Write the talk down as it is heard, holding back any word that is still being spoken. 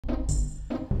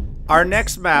Our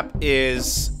next map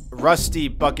is Rusty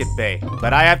Bucket Bay,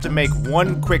 but I have to make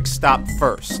one quick stop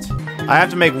first. I have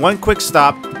to make one quick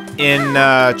stop in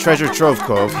Treasure Trove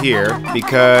Cove here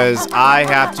because I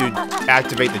have to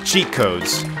activate the cheat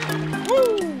codes.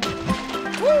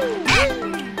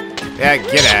 Yeah,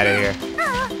 get out of here.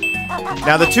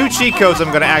 Now the 2 cheat codes I'm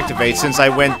going to activate since I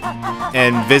went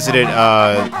and visited,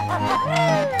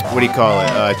 what do you call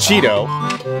it, Cheeto.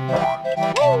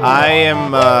 I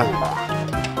am,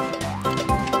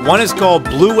 one is called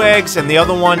Blue Eggs and the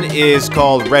other one is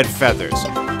called Red Feathers.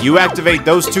 You activate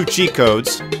those 2 cheat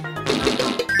codes.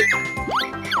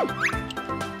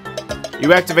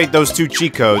 You activate those 2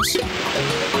 cheat codes.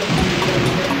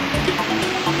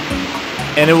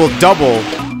 And it will double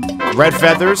Red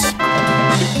Feathers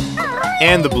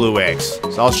and the Blue Eggs.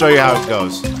 So I'll show you how it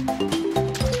goes.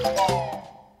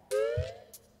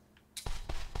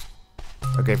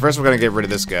 Okay, first we're gonna get rid of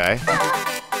this guy.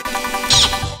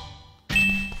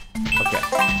 Okay.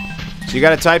 So you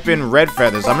gotta type in Red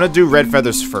Feathers. I'm gonna do Red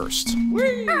Feathers first.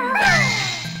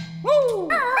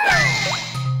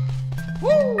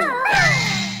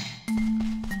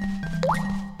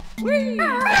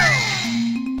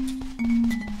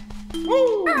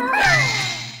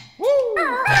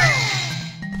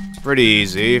 Pretty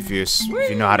easy if you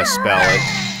know how to spell it.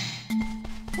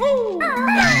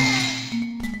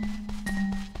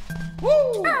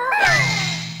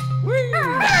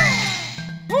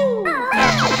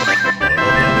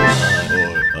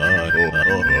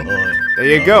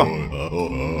 There you go.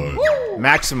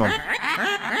 Maximum.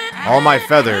 All my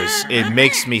feathers, it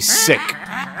makes me sick.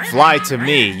 Fly to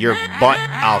me, your butt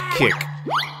I'll kick.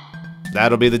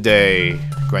 That'll be the day,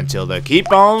 Grentilda.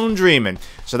 Keep on dreaming.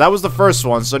 So that was the first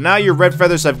one. So now your red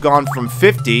feathers have gone from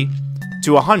 50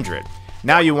 to 100.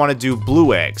 Now you want to do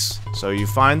blue eggs. So you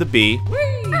find the B.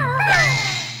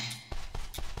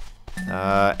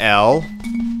 L.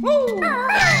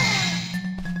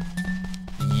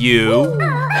 U.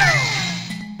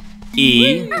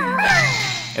 E.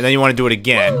 And then you want to do it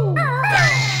again.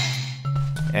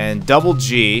 And double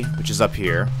G, which is up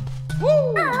here.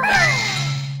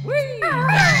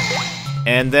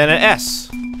 And then an S.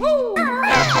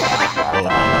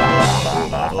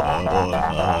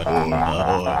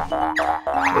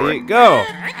 There you go.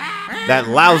 That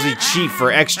lousy cheat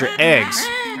for extra eggs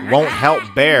won't help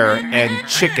bear and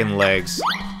chicken legs.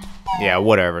 Yeah,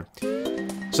 whatever.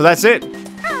 So that's it.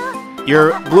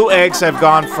 Your blue eggs have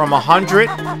gone from 100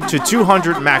 to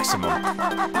 200 maximum.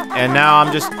 And now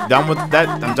I'm just done with that.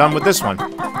 I'm done with this one.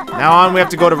 Now on, we have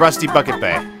to go to Rusty Bucket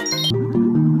Bay.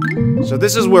 So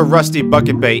this is where Rusty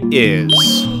Bucket Bay is.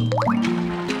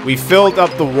 We filled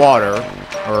up the water,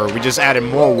 or we just added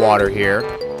more water here.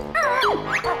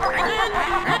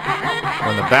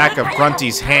 When the back of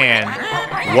Grunty's hand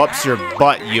whoops your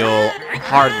butt, you'll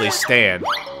hardly stand.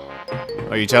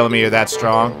 Are you telling me you're that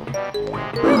strong?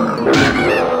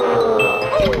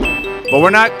 But we're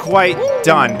not quite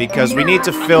done because we need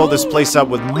to fill this place up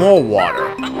with more water.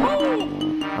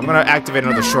 I'm gonna activate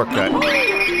another shortcut.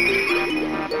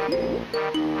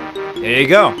 There you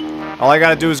go. All I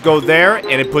gotta do is go there,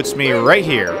 and it puts me right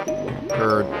here.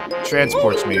 Or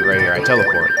transports me right here. I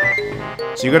teleport.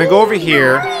 So you're gonna go over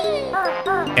here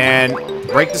and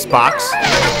break this box.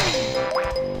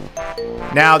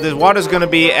 Now, the water's gonna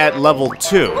be at level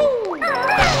 2.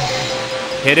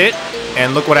 Hit it,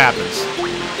 and look what happens.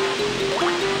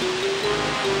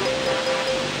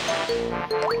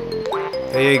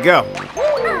 There you go.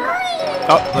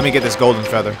 Oh, let me get this golden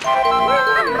feather.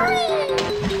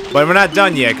 But we're not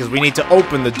done yet, because we need to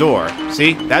open the door.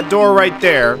 See? That door right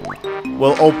there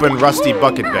will open Rusty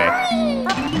Bucket Bay.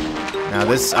 Now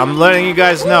this, I'm letting you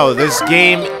guys know, this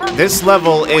game, this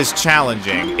level is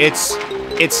challenging. It's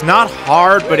not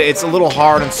hard, but it's a little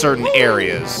hard in certain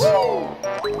areas.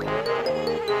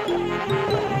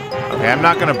 Okay, I'm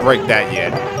not gonna break that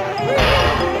yet.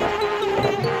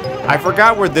 I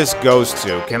forgot where this goes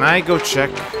to. Can I go check?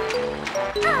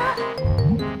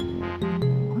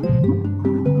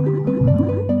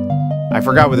 I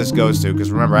forgot where this goes to,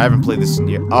 because remember, I haven't played this in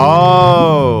years.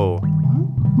 Oh!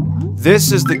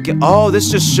 This is the... Oh, this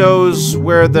just shows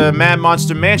where the Mad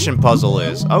Monster Mansion puzzle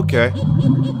is. Okay.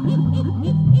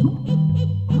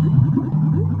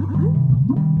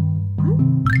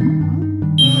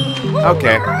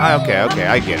 Okay,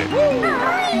 I get it.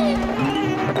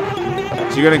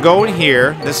 So you're gonna go in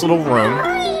here, this little room.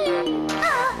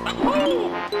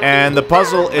 And the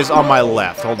puzzle is on my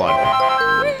left. Hold on.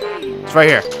 It's right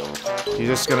here. You're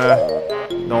just gonna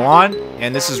go on,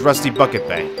 and this is Rusty Bucket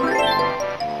Bay.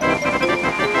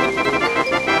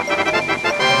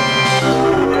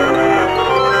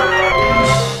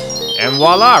 And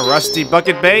voila, Rusty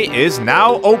Bucket Bay is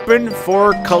now open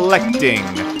for collecting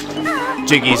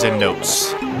jiggies and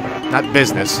notes. Not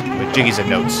business, but jiggies and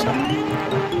notes.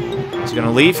 He's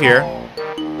gonna leave here.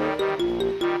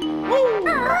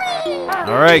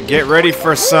 Alright, get ready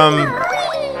for some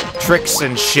tricks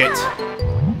and shit.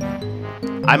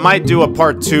 I might do a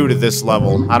part 2 to this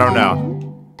level. I don't know.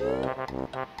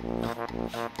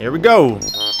 Here we go.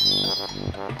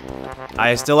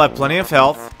 I still have plenty of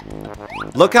health.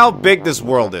 Look how big this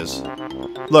world is.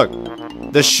 Look,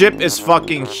 the ship is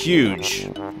fucking huge.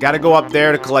 Gotta go up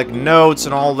there to collect notes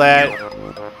and all that.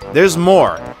 There's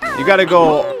more. You gotta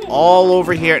go all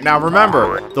over here. Now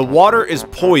remember, the water is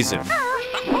poison.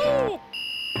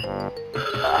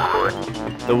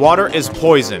 The water is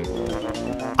poison.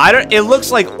 It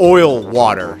looks like oil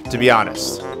water, to be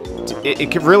honest.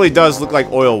 It really does look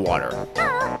like oil water.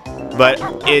 But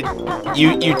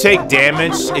you take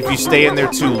damage if you stay in there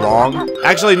too long.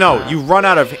 Actually, no, you run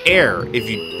out of air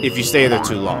if you stay in there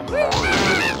too long.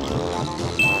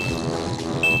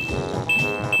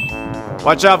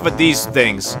 Watch out for these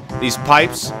things. These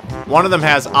pipes. One of them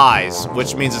has eyes,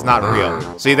 which means it's not real.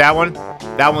 See that one?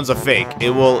 That one's a fake.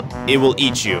 It will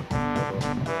eat you.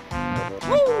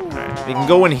 Alright, we can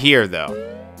go in here though.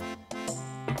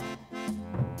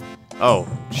 Oh,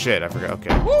 shit, I forgot. Okay.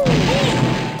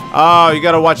 Oh, you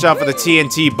gotta watch out for the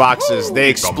TNT boxes. They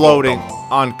exploding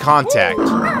on contact.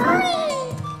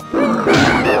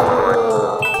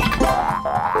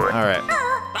 Alright.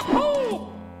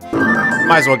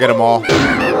 Might as well get them all.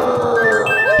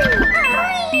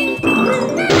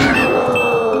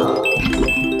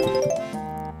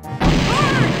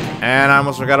 And I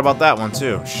almost forgot about that one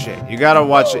too. Shit. You gotta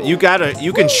watch it. You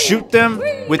can shoot them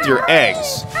with your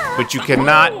eggs, but you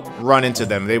cannot run into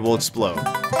them. They will explode.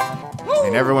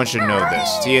 And everyone should know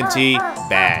this. TNT,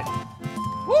 bad.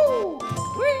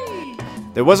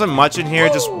 There wasn't much in here,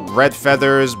 just red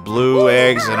feathers, blue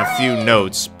eggs, and a few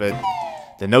notes, but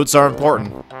the notes are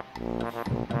important.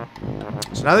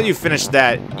 So now that you've finished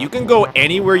that, you can go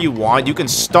anywhere you want. You can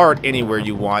start anywhere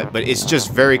you want, but it's just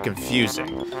very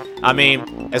confusing. I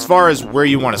mean, as far as where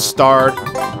you want to start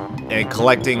and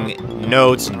collecting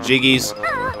notes and jiggies.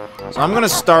 So I'm gonna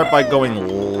start by going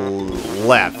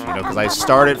left, you know, because I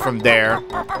started from there.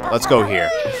 Let's go here.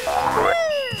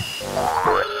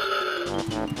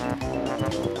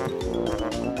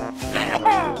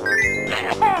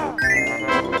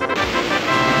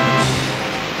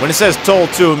 When it says toll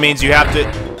 2, it means you have to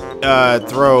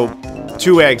throw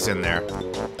 2 eggs in there.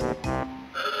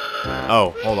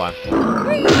 Oh, hold on.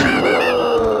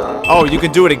 Oh, you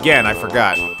can do it again. I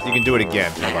forgot. You can do it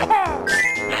again. Hold on.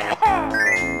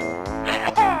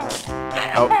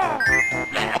 Oh.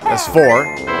 That's 4.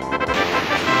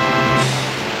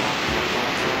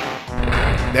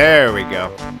 There we go.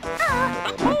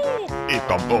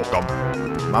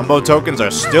 Mambo tokens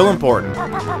are still important.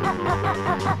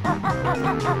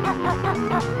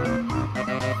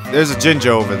 There's a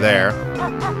Jinjo over there.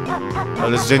 Oh,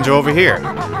 there's a Jinjo over here.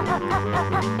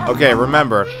 Okay,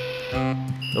 remember,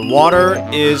 the water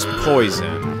is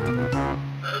poison.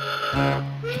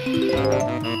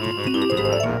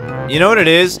 You know what it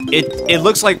is? It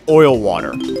looks like oil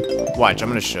water. Watch, I'm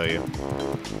gonna show you.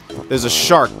 There's a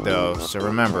shark, though, so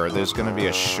remember, there's gonna be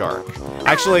a shark.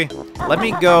 Actually, let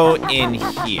me go in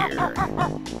here.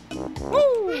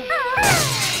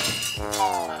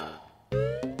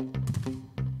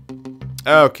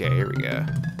 Okay, here we go.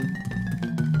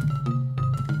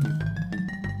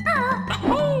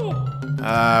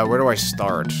 Where do I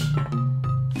start?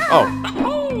 Oh.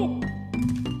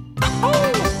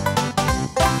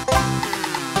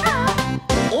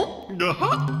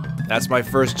 That's my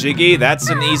first jiggy. That's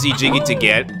an easy jiggy to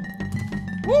get.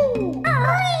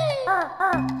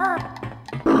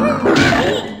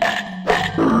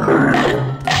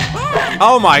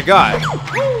 Oh my god.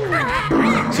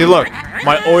 See, look.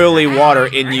 My oily water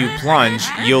in you plunge,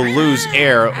 you'll lose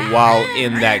air while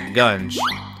in that gunge.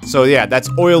 So yeah, that's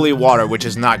oily water, which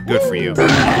is not good for you. What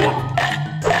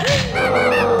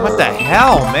the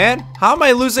hell, man? How am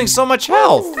I losing so much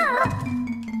health?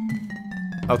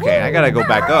 Okay, I gotta go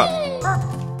back up.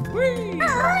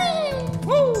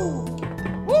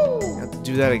 Have to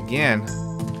do that again.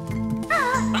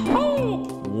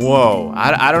 Whoa,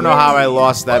 I don't know how I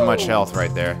lost that much health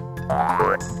right there.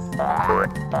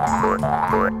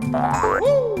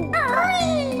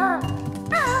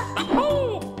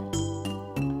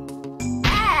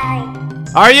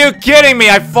 Are you kidding me?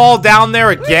 I fall down there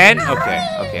again?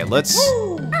 Okay, let's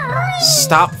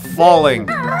stop falling.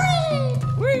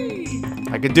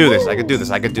 I can do this, I can do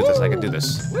this, I can do this, I can do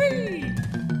this.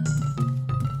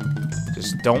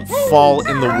 Just don't fall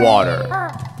in the water.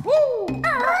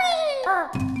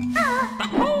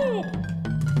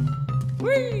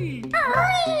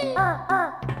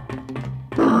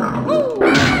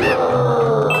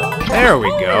 There we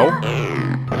go.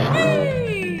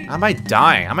 How am I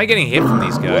dying? How am I getting hit from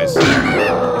these guys?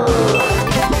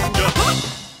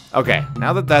 Okay,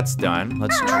 now that that's done,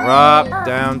 let's drop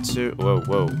down to... Whoa,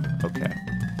 whoa, okay.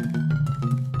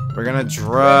 We're gonna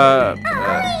drop...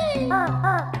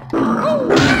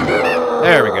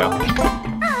 There we go.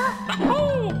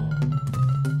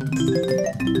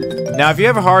 Now, if you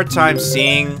have a hard time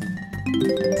seeing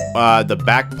the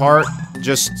back part,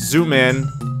 just zoom in,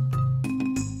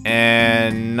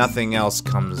 and nothing else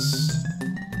comes...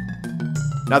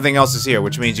 Nothing else is here,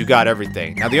 which means you got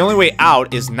everything. Now, the only way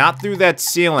out is not through that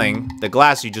ceiling, the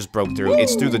glass you just broke through.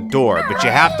 It's through the door, but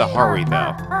you have to hurry,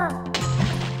 though.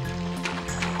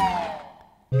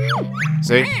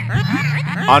 See?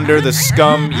 Under the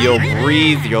scum, you'll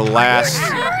breathe your last,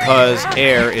 because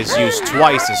air is used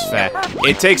twice as fast.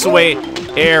 It takes away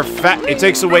air it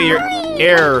takes away your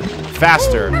air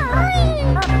faster.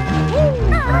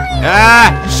 Ah!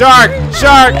 Shark!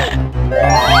 Shark!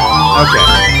 Okay.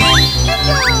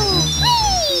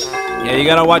 Yeah, you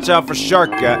gotta watch out for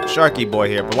Sharky boy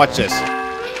here, but watch this. Okay,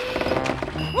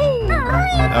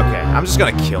 I'm just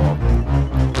gonna kill him.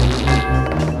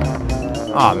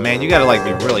 Aw, man, you gotta, like,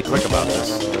 be really quick about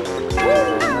this.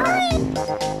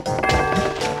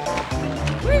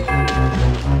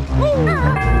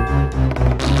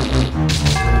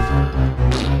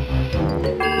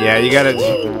 Yeah, you gotta...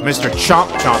 Mr.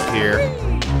 Chomp Chomp here.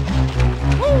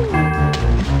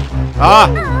 Ah!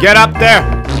 Get up there!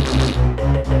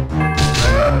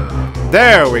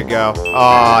 There we go.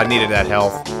 Oh, I needed that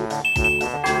health.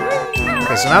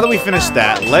 Okay, so now that we finished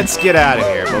that, let's get out of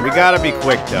here. But we gotta be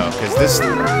quick, though, because this...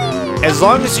 As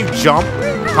long as you jump,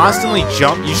 constantly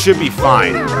jump, you should be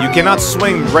fine. You cannot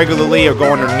swing regularly or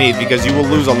go underneath, because you will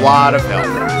lose a lot of health.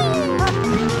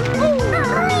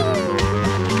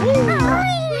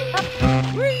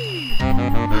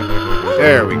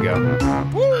 There we go.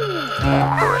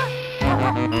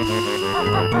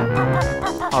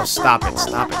 Oh, stop it,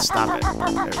 stop it, stop it.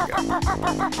 There we go.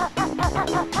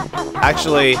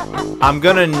 Actually, I'm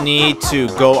gonna need to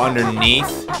go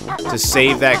underneath to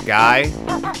save that guy.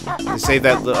 To save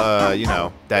that, you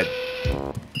know, that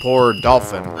poor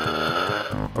dolphin.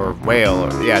 Or whale.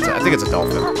 Or, yeah, I think it's a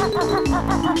dolphin.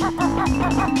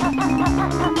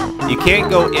 You can't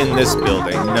go in this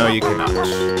building. No, you cannot.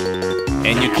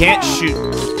 And you can't shoot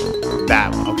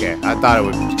that one. Okay, I thought it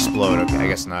would explode. Okay, I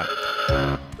guess not.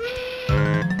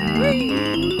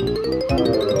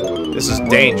 This is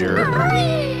danger.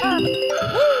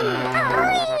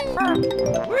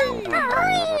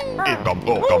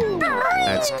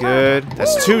 That's good.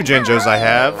 That's 2 Jinjos I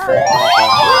have.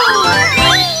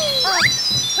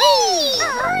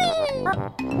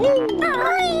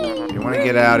 You want to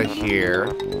get out of here.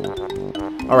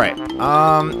 Alright,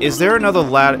 is there another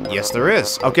ladder? Yes, there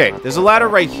is. Okay, there's a ladder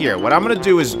right here. What I'm gonna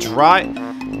do is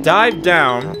dive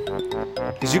down,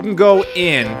 because you can go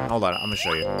in. Hold on, I'm gonna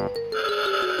show you.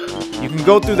 You can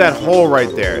go through that hole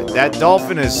right there. That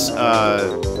dolphin is,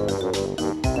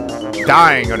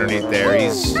 dying underneath there.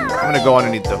 I'm gonna go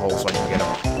underneath the hole so I can get him.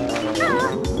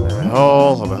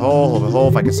 Hole, hole,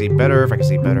 if I can see better,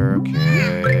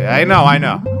 okay. I know.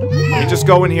 You just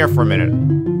go in here for a minute.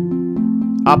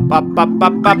 Up.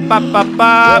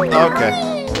 Okay.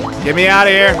 Get me out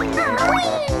of here.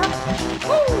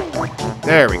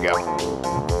 There we go.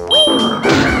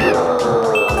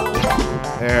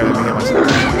 There, let me get myself.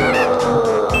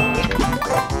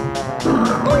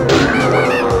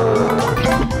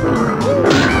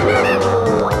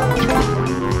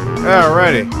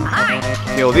 Alrighty.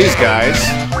 Kill these guys.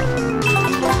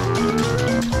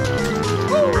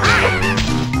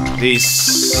 These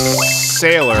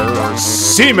sailor or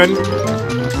seaman.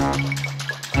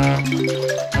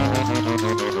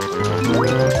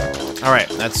 Alright,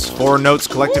 that's 4 notes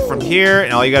collected from here,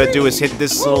 and all you gotta do is hit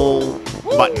this little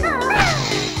button.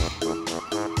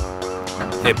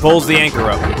 It pulls the anchor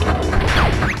up.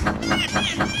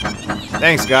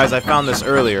 Thanks, guys, I found this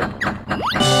earlier.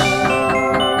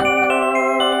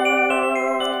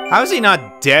 How is he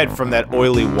not dead from that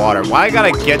oily water? Why do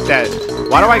I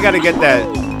gotta get that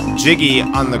jiggy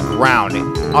on the ground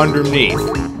underneath?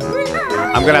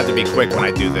 I'm gonna have to be quick when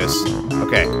I do this.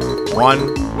 Okay,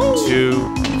 1,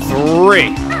 2,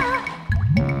 3.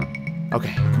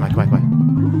 Okay, come on.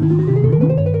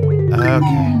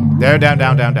 Okay, there, down.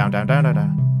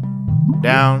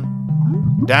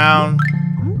 Down.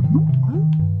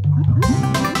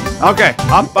 Okay,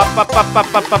 up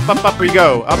we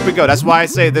go. That's why I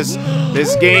say this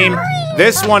game,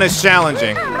 this one is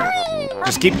challenging.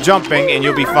 Just keep jumping and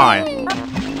you'll be fine.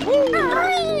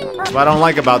 That's what I don't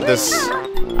like about this.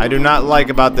 I do not like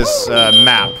about this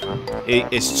map.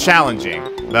 It's challenging,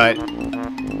 but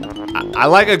I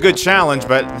like a good challenge,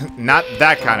 but not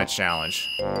that kind of challenge.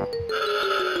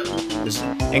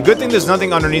 And good thing there's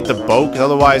nothing underneath the boat, because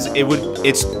otherwise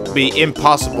it's be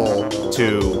impossible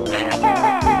to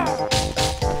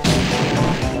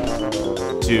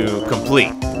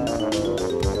complete.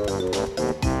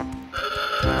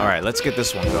 All right, let's get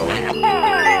this one going.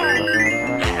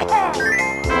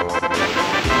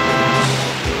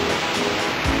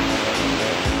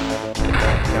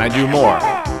 Can I do more?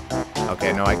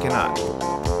 Okay, no, I cannot.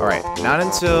 All right, not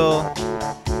until...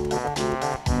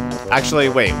 Actually,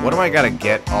 wait, what do I gotta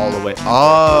get all the way?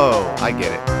 Oh, I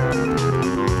get it.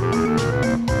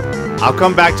 I'll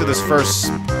come back to this first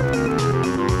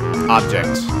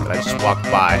object that I just walked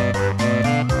by.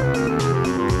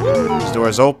 This door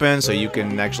is open, so you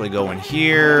can actually go in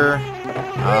here.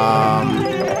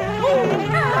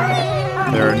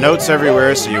 There are notes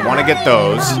everywhere, so you want to get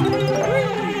those.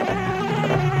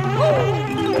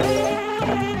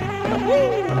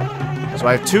 So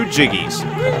I have 2 jiggies.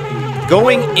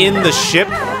 Going in the ship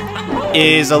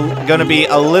is gonna be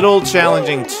a little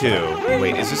challenging too.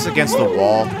 Wait, is this against the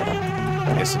wall?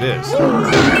 Yes, it is. There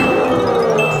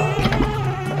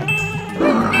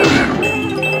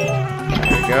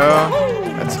we go.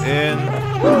 That's in.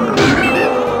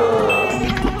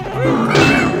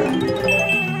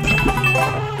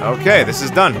 Okay, this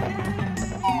is done.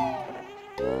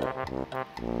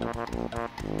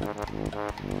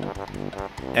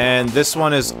 And this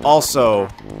one is also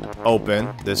open.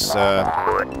 This,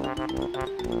 what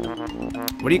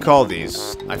do you call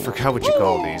these? I forgot what you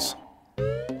call these.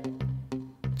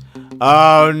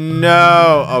 Oh,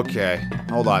 no. Okay,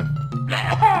 hold on.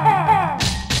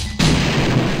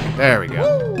 There we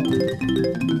go.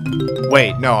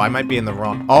 Wait, no, I might be in the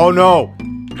wrong... Oh, no!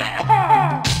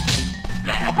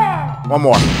 One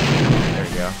more. There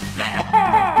we go.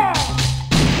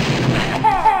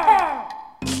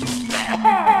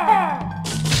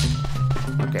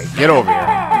 Okay, get over here.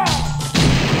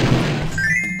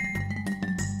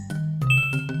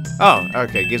 Oh,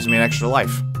 okay, gives me an extra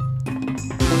life.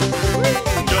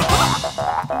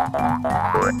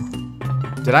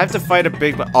 Did I have to fight a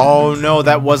big... Oh, no,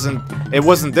 that wasn't... It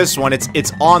wasn't this one.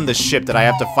 It's on the ship that I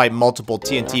have to fight multiple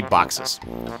TNT boxes.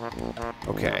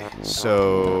 Okay,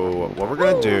 so what we're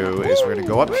gonna do is we're gonna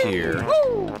go up here.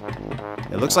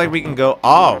 It looks like we can go...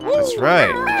 Oh, that's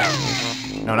right.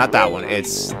 No, not that one.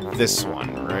 It's this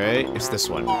one, right? It's this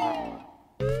one.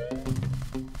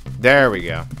 There we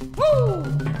go.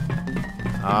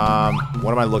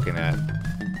 What am I looking at?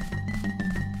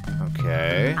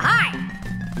 Okay.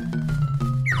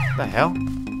 What the hell?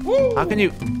 How can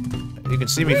you... You can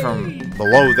see me from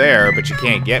below there, but you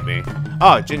can't get me.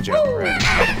 Oh, Jinjo. Right.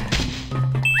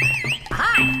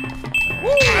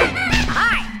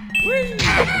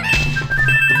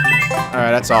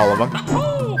 Alright, that's all of them.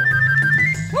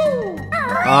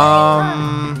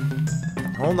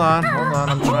 Hold on.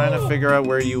 I'm trying to figure out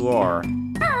where you are.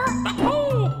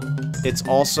 It's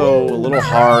also a little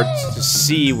hard to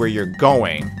see where you're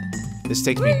going. This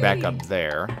takes me back up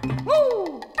there.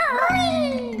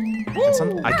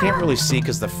 I can't really see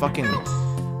because the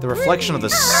reflection of the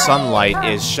sunlight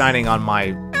is shining on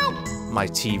my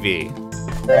TV.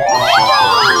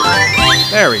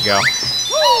 There we go.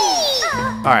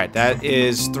 Alright, that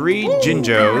is 3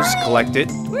 Jinjos collected.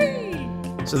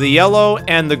 So the yellow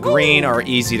and the green are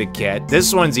easy to get.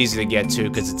 This one's easy to get too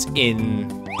because it's in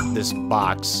this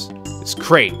box. This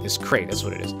crate, that's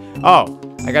what it is. Oh,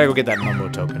 I gotta go get that Mumbo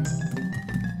token.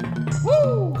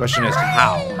 Question is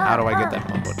how? How do I get that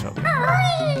Mumbo token?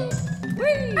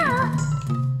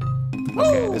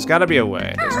 Okay, there's gotta be a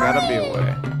way. There's gotta be a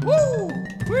way.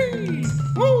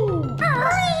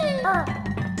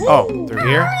 Oh, through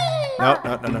here? No.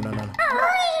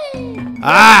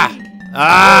 Ah!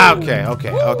 Ah, okay.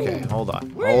 Hold on.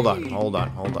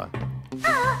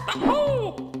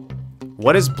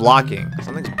 What is blocking?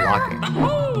 Something's blocking.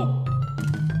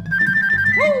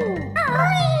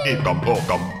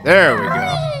 There we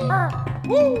go.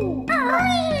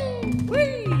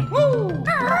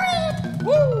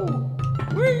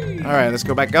 Alright, let's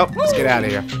go back up. Let's get out of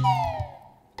here.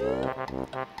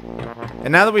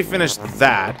 And now that we finished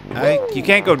that, you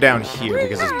can't go down here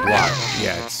because it's blocked.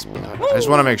 Yeah, it's blocked. I just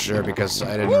want to make sure because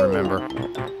I didn't remember.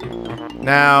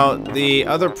 Now, the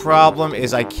other problem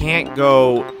is I can't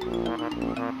go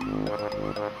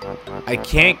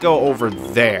over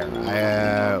there.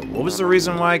 What was the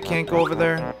reason why I can't go over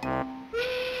there?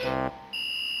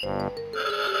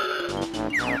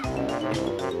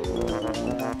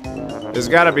 There's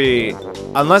gotta be...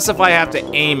 Unless if I have to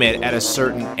aim it at a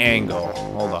certain angle.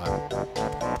 Hold on.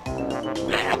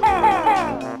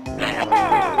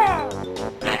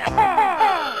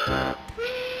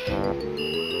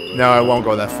 No, it won't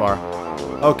go that far.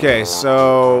 Okay,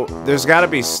 so there's got to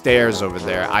be stairs over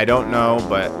there. I don't know,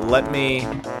 but let me...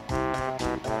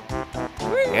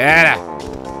 Get it!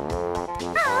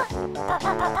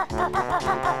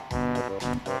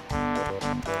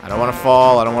 I don't want to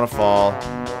fall. I don't want to fall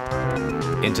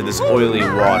into this oily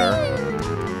water.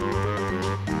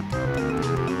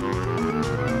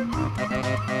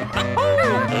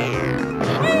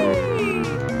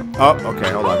 Oh,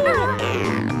 okay, hold on.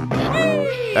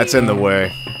 That's in the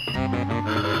way.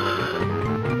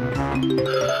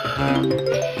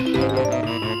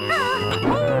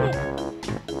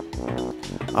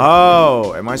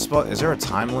 Oh, am I supposed... Is there a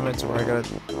time limit to where I gotta...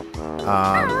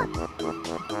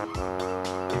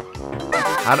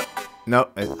 How do... No,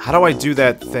 how do I do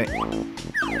that thing?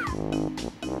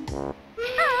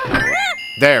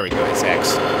 There we go, it's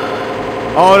X.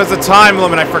 Oh, there's a time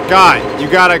limit, I forgot. You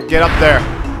gotta get up there.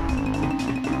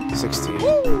 16,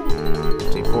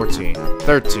 15, 14,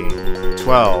 13,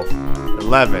 12,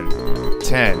 11,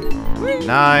 10,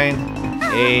 9,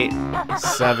 8,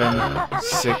 7,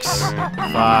 6,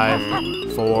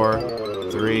 5, 4,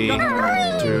 3, 2.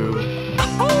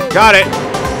 Got it!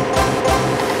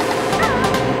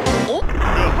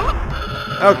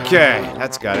 Okay,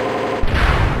 that's got it.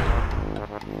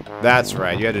 That's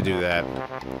right, you had to do that.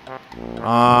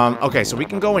 Okay, so we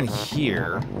can go in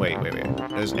here. Wait.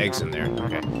 There's eggs in there.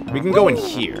 Okay. We can go in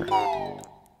here.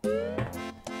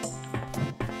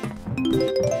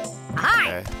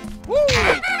 Okay.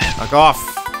 Knock off!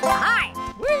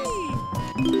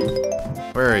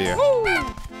 Where are you?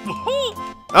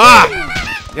 Ah!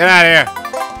 Get out of here!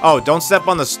 Oh, don't step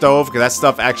on the stove, because that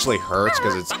stuff actually hurts,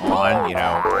 because it's on, you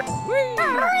know.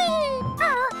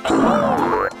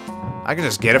 I can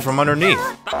just get it from underneath.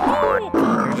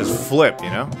 I can just flip, you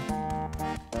know?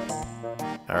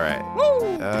 Alright.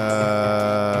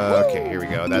 Okay, here we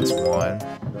go. That's one.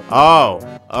 Oh,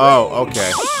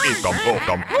 okay.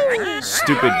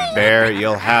 Stupid bear,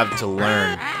 you'll have to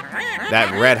learn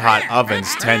that red-hot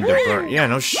ovens tend to burn. Yeah,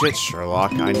 no shit,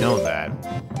 Sherlock. I know that.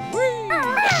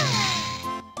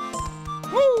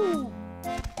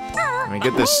 Let me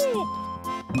get this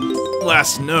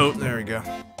last note. There we go.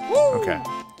 Okay.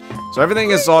 So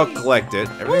everything is all collected.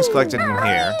 Everything's collected in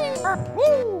here.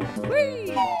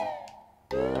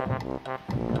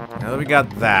 Now that we got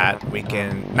that, we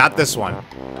can... Not this one.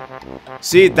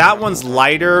 See, that one's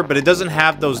lighter, but it doesn't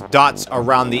have those dots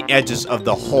around the edges of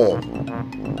the hole.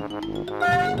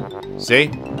 See?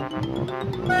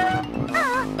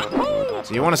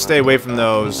 So you want to stay away from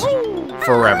those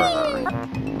forever.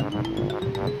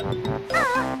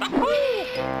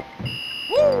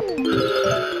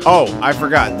 Oh, I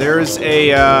forgot. There's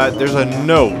a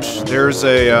note. There's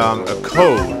a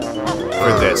code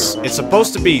for this. It's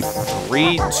supposed to be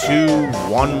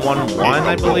 32111,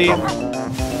 I believe.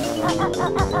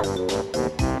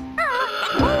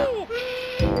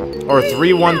 Or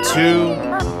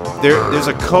 312. There's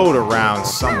a code around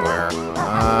somewhere.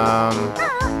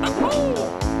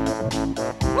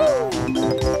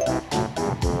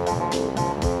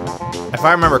 If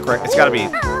I remember correct, it's got to be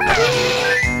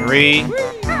 3.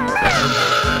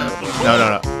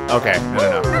 No. Okay,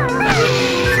 no.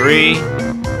 3, 1,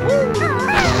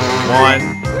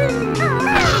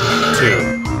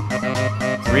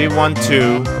 2. 3, 1,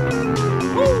 2.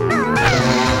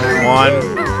 1,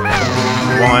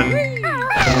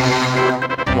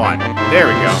 1. There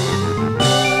we go.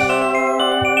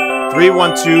 3,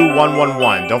 1, 2, 1, 1,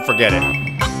 1. Don't forget it.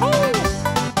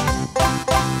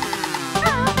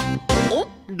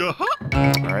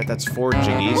 Alright, that's 4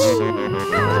 jiggies.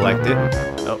 Collect it.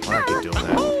 Oh, I keep doing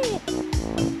that.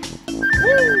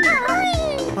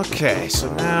 Okay,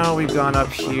 so now we've gone up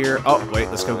here. Oh, wait,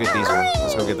 let's go get these ones.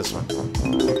 Let's go get this one.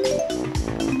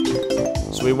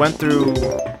 So we went through...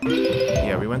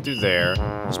 Yeah, we went through there.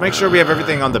 Let's make sure we have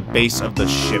everything on the base of the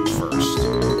ship first.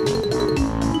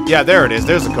 Yeah, there it is.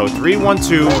 There's the code.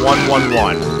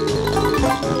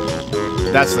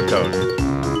 312111. That's the code.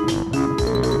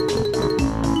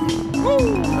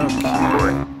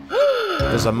 Okay.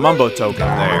 There's a mumbo token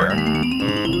there.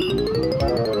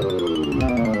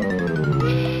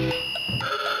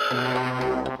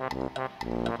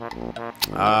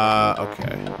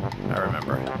 Okay. I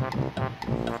remember.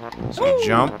 So we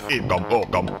jump.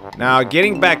 Now,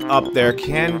 getting back up there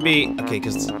can be... Okay,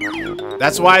 because...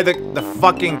 That's why the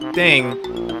fucking thing...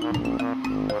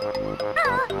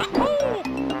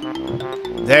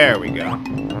 There we go.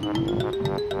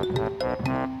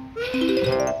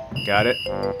 Got it.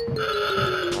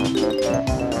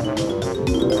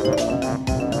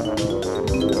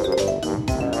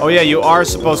 Oh yeah, you are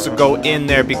supposed to go in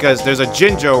there because there's a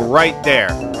Jinjo right there.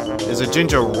 There's a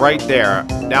ginger right there,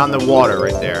 down the water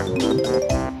right there.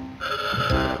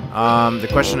 The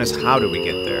question is, how do we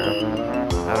get there?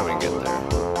 How do we get there?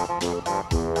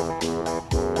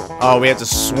 Oh, we have to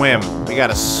swim. We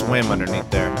gotta swim underneath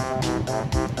there.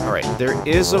 Alright, there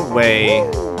is a way...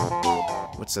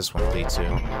 What's this one lead to?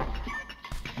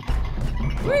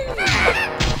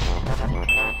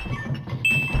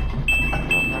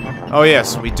 Oh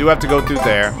yes, we do have to go through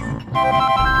there.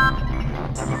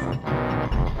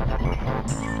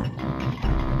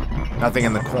 Nothing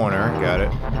in the corner, got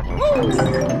it.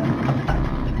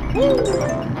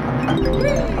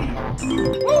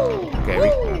 Okay,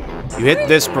 you hit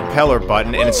this propeller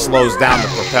button and it slows down the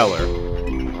propeller.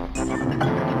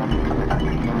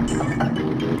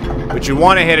 But you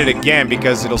want to hit it again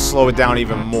because it'll slow it down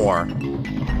even more.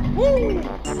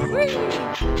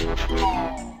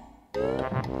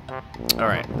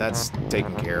 Alright, that's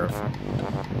taken care of.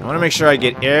 I want to make sure I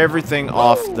get everything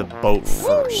off the boat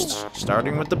first.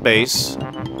 Starting with the base.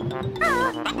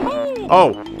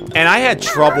 Oh, and I had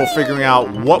trouble figuring out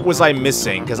what was I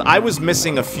missing, because I was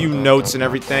missing a few notes and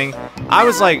everything. I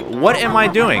was like, what am I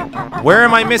doing? Where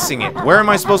am I missing it? Where am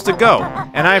I supposed to go?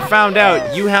 And I found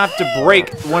out you have to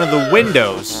break one of the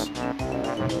windows.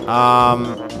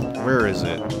 Where is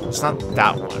it? It's not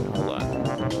that one. Hold on.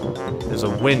 There's a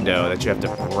window that you have to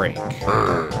break.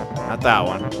 Not that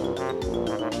one.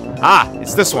 Ah,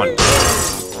 it's this one.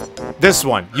 This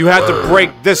one. You have to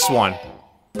break this one.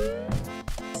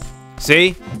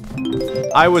 See?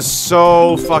 I was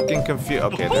so fucking confused.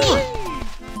 Okay,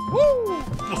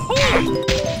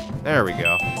 there we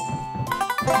go.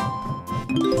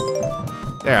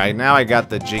 There, now I got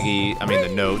the the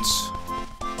notes.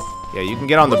 Yeah, you can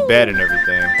get on the bed and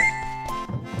everything.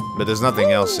 But there's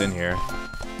nothing else in here.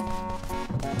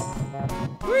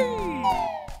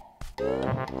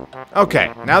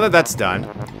 Okay, now that that's done,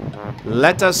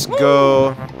 let us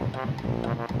go...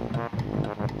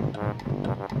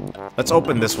 Let's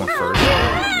open this one first.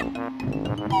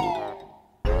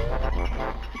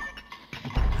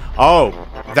 Oh,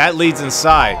 that leads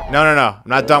inside. No, no, no. I'm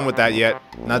not done with that yet.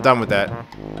 Not done with that.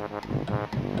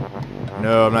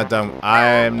 No, I'm not done.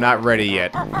 I'm not ready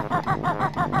yet.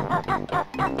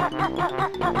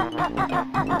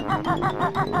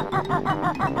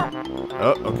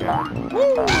 Oh, okay.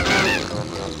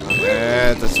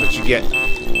 Yeah, that's what you get.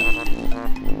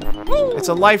 It's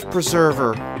a life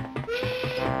preserver.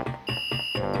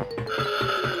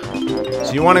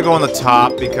 So you want to go on the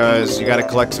top because you got to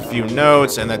collect a few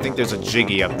notes, and I think there's a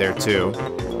jiggy up there too.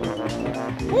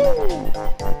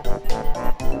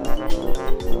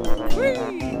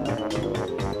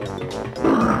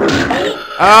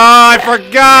 Oh, I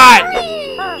forgot!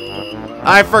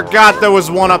 I forgot there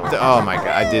was one up there. Oh my god,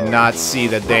 I did not see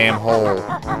the damn hole.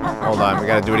 Hold on, we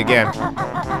gotta do it again.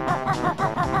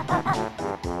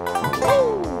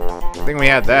 I think we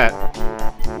had that.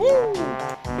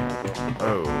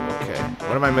 Oh, okay.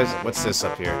 What am I missing? What's this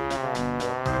up here?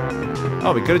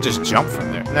 Oh, we could have just jumped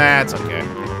from there. Nah, it's okay.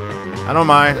 I don't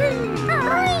mind.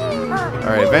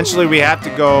 Alright, eventually we have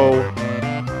to go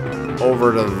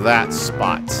over to that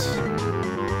spot.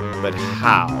 But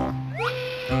how?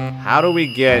 How do we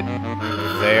get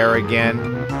there again?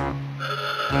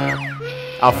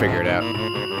 I'll figure it out.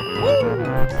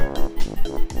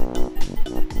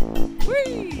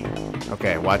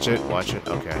 Okay, watch it, watch it.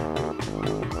 Okay.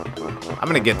 I'm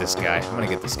gonna get this guy. I'm gonna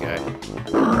get this guy.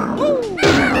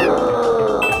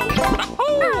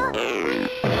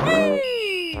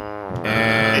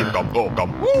 And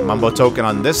Mumbo token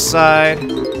on this side.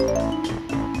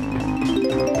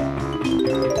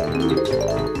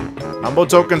 Mumbo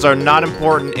tokens are not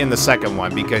important in the second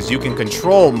one because you can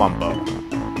control Mumbo.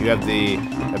 You have the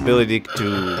ability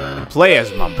to play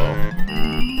as Mumbo.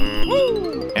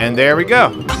 And there we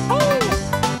go.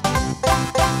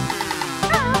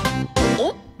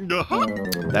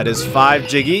 That is 5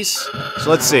 jiggies. So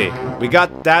let's see. We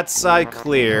got that side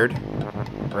cleared.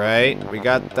 Right? We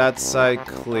got that side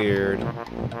cleared.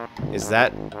 Is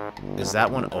that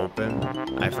one open?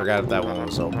 I forgot if that one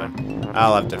was open.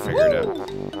 I'll have to figure it out.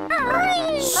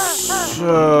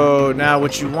 So now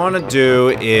what you want to do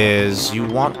is you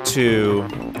want to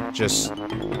just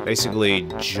basically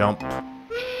jump.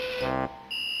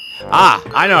 Ah,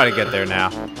 I know how to get there now.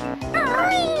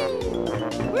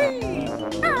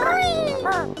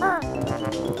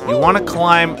 You want to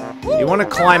climb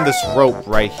this rope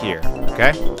right here,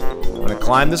 okay? You want to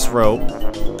climb this rope.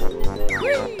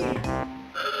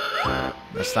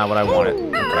 That's not what I wanted.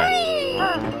 Okay.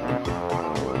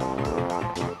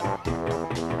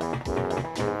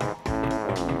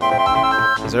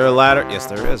 Is there a ladder? Yes,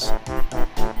 there is.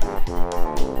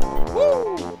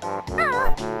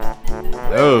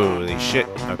 Holy shit.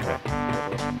 Okay.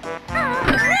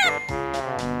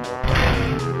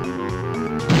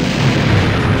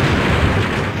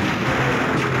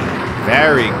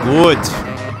 Very good.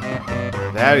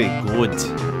 Very good.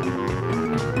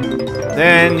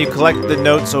 Then you collect the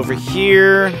notes over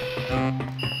here.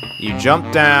 You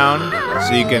jump down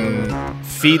so you can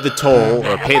feed the toll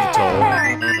or pay the toll.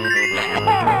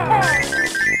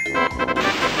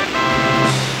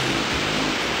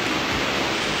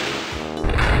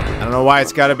 I don't know why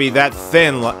it's got to be that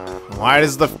thin. Why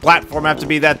does the platform have to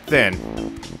be that thin?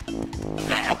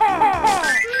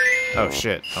 Oh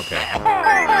shit. Okay.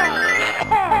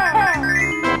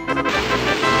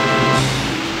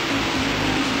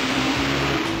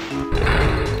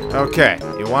 Okay,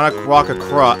 you want to walk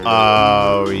across.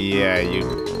 Oh, yeah, you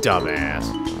dumbass.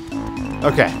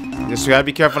 Okay, just gotta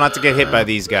be careful not to get hit by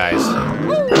these guys.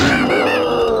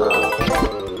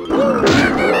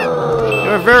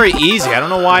 They were very easy. I don't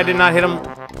know why I did not hit them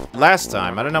last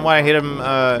time. I don't know why I hit them.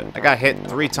 I got hit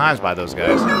 3 times by those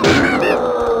guys.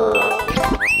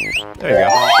 There you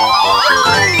go.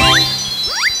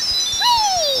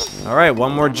 Alright,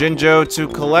 one more Jinjo to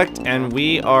collect, and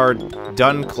we are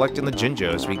done collecting the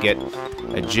Jinjos. We get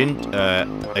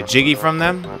a Jiggy from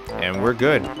them, and we're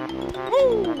good.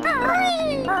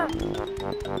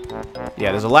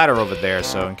 Yeah, there's a ladder over there,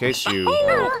 so in case you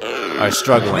are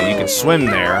struggling, you can swim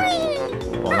there.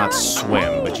 Well, not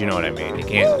swim, but you know what I mean. You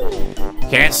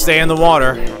can't stay in the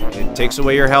water. It takes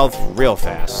away your health real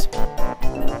fast.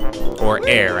 Or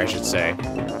air, I should say.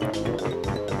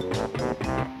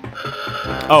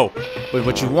 Oh, but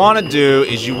what you want to do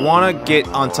is you want to get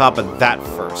on top of that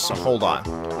first. So hold on.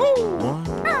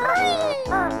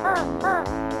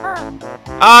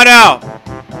 Oh no!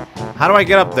 How do I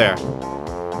get up there?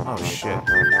 Oh shit.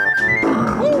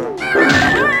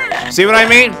 See what I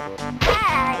mean?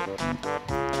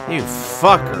 You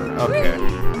fucker. Okay.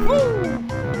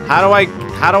 How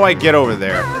do I get over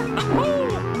there?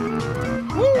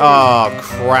 Oh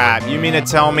crap. You mean to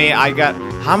tell me I got...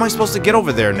 How am I supposed to get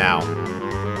over there now?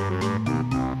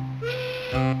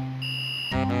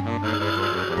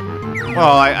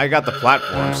 Well, I got the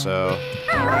platform, so...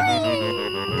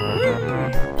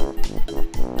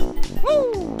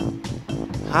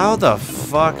 How the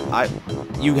fuck?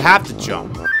 You have to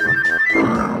jump.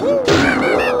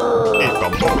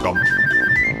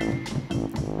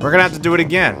 We're gonna have to do it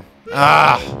again.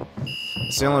 Ah!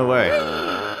 It's the only way.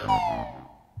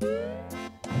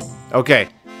 Okay,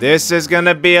 this is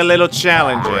gonna be a little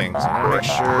challenging. So I'm gonna make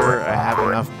sure I have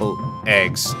enough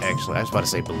eggs, actually. I was about to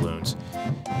say balloons.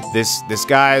 This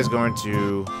guy is going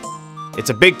to... It's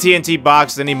a big TNT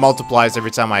box, then he multiplies every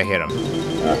time I hit him.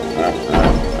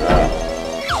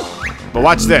 But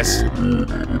watch this.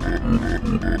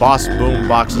 Boss boom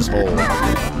boxes hole.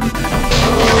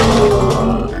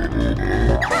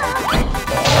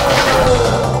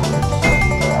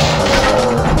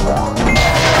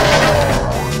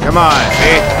 Come on,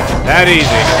 see? That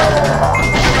easy.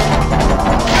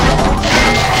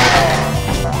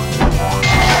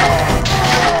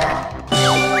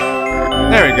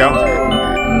 There we go.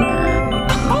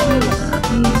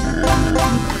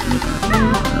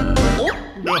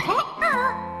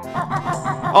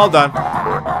 All done.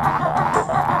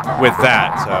 With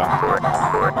that, so.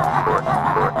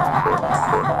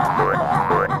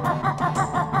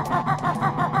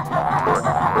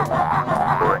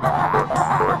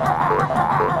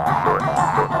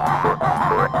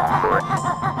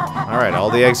 Alright, all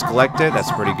the eggs collected.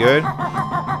 That's pretty good.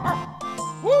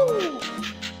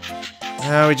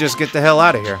 Now we just get the hell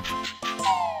out of here.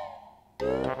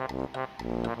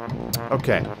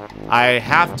 Okay. I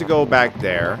have to go back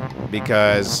there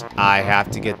because I have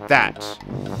to get that.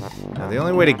 Now, the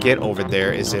only way to get over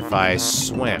there is if I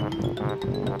swim. I'm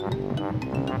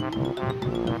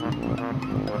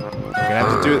gonna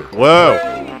have to do it. Whoa!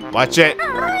 Watch it!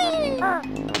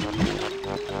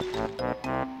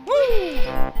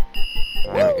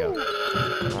 There we go.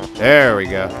 There we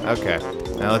go. Okay.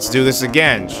 Now let's do this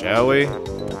again, shall we?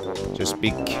 Just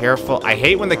be careful. I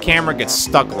hate when the camera gets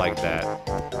stuck like that.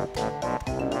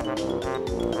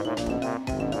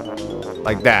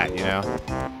 Like that, you know?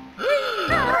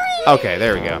 Okay,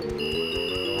 there we go.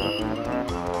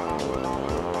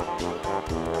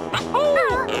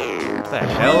 What the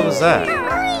hell was that?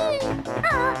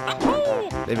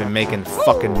 They've been making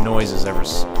fucking noises ever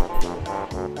since.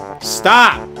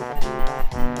 Stop!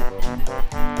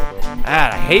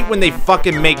 I hate when they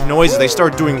fucking make noises. They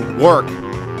start doing work.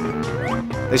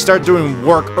 They start doing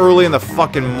work early in the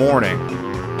fucking morning.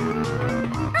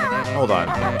 Hold on.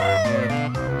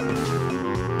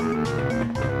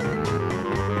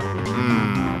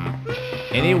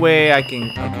 any way I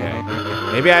can... Okay.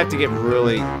 Maybe I have to get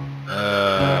really...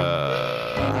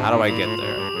 how do I get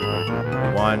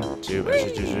there? 1, 2,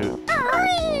 shoot.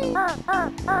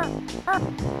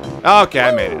 Okay,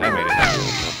 I made it.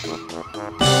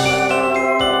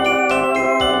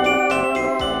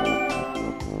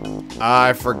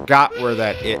 I forgot where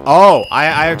that is. Oh,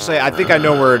 I think I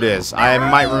know where it is. I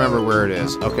might remember where it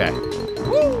is. Okay.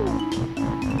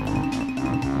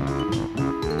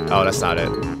 Oh, that's not it.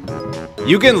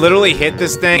 You can literally hit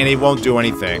this thing and it won't do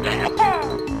anything.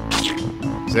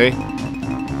 See?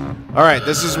 Alright,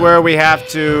 this is where we have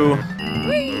to...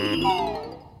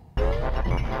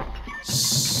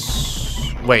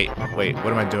 Wait, what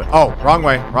am I doing? Oh, wrong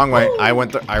way. I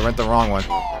went the wrong one.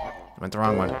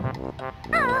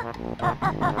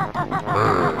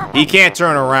 He can't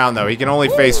turn around though. He can only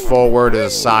face forward to the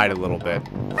side a little bit.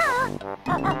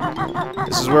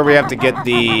 This is where we have to get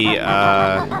the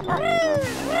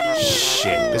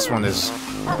shit. This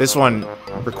one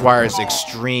requires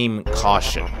extreme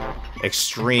caution.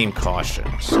 Extreme caution.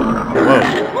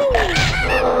 Whoa.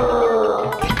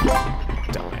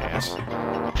 Dumbass.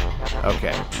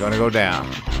 Okay, gonna go down.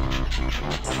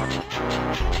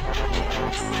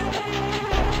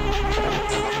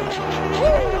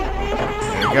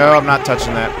 There you go, I'm not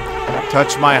touching that.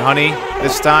 Touch my honey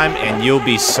this time and you'll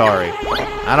be sorry.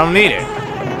 I don't need it.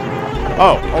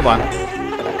 Oh, hold on.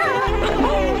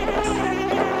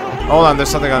 Hold on, there's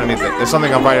something underneath it. There's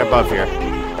something right above here.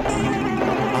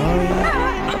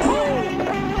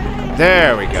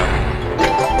 There we go.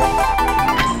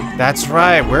 That's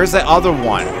right. Where's that other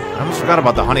one? I almost forgot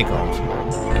about the honeycombs.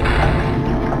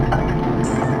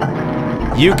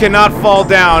 You cannot fall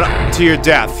down to your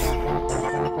death.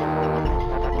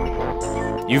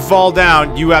 You fall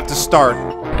down, you have to start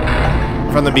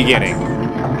from the beginning.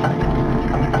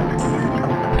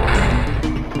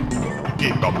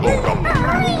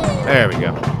 There we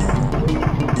go.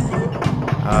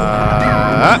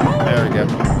 There we go.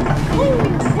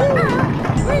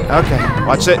 Okay,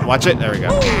 watch it. There we go.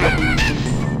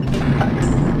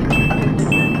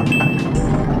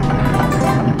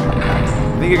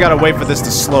 I think you gotta wait for this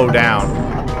to slow down.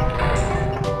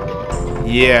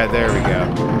 Yeah, there we go.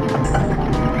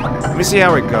 Let me see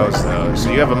how it goes, though.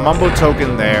 So you have a Mumbo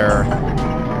token there.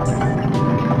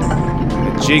 A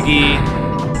Jiggy.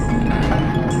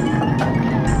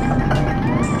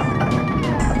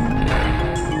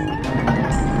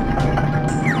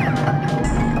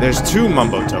 There's 2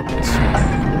 Mumbo tokens.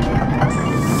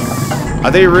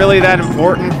 Are they really that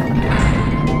important?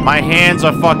 My hands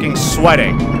are fucking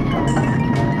sweating.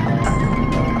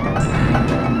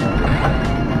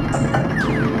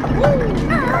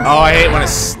 Oh, I hate when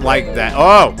it's like that.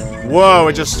 Oh! Whoa,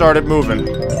 it just started moving.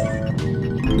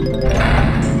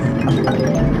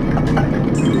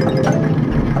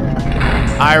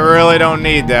 I really don't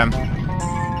need them.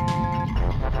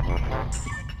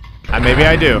 Maybe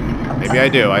I do. Maybe I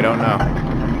do. I don't know.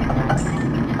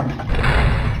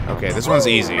 Okay, this one's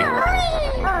easy. There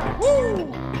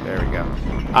we go.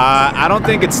 I don't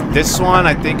think it's this one.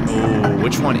 I think... Ooh,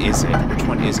 which one is it? Which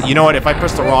one is it? You know what? If I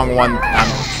press the wrong one...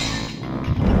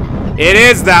 It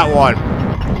is that one!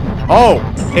 Oh!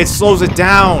 It slows it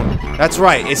down! That's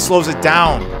right. It slows it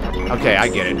down. Okay, I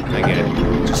get it.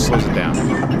 It just slows it down.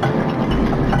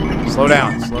 Slow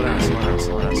down.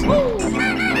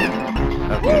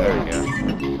 Okay, there we go.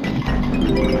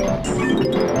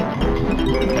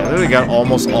 I literally got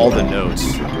almost all the notes.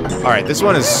 Alright, this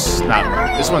one is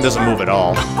not... This one doesn't move at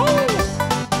all.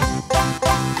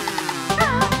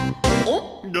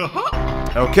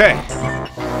 Okay.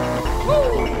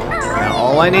 Now,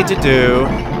 all I need to do...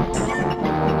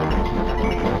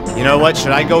 You know what?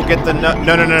 Should I go get the note?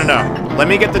 No. Let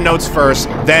me get the notes first,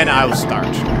 then I'll start.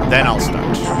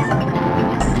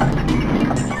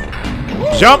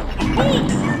 Jump!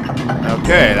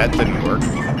 Okay, that didn't work.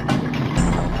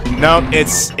 No,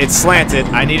 it's slanted.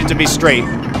 I need it to be straight.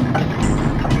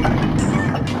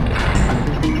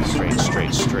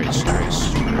 Straight.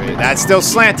 That's still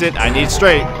slanted. I need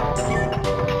straight.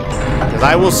 Because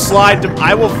I will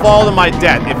I will fall to my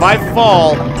death. If I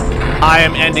fall, I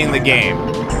am ending the game.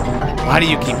 Why do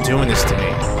you keep doing this to me?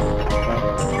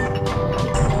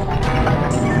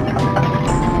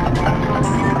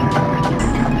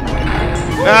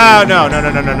 Oh, no. Nope.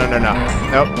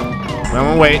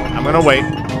 I'm gonna wait.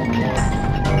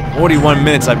 41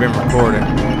 minutes I've been recording.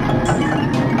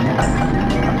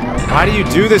 Why do you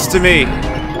do this to me?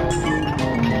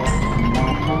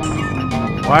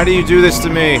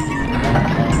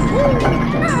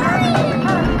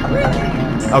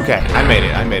 Okay, I made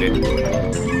it.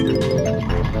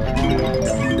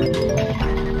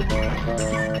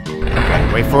 Okay.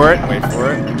 Wait for it. Wait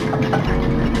for it.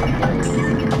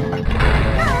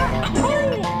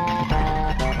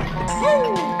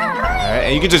 Alright,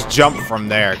 and you can just jump from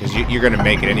there, because you're gonna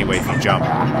make it anyway if you jump.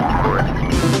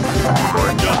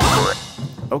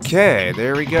 Okay,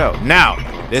 there we go. Now,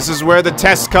 this is where the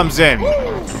test comes in.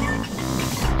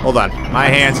 Hold on. My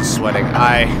hands are sweating.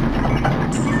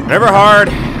 Whenever hard,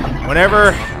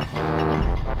 whenever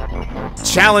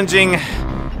challenging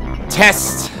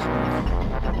test.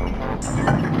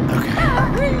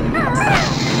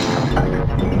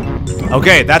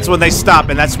 Okay, that's when they stop,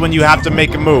 and that's when you have to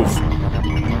make a move.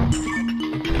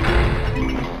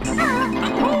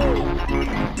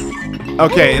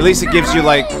 Okay, at least it gives you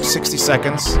like 60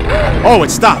 seconds. Oh,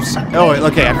 it stops. Oh,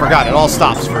 okay, I forgot. It all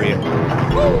stops for you.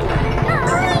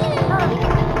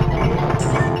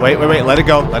 Wait, wait, wait. Let it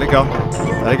go. Let it go.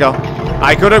 Let it go.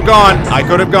 I could have gone. I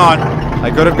could have gone.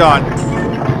 I could have gone.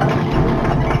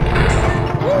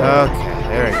 Okay,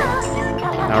 there we go.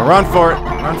 Now run for it.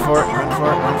 Run for it. Run for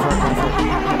it. Run for it. Run for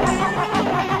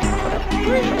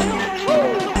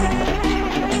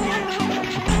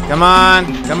it. Come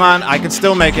on. Come on. I can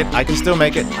still make it. I can still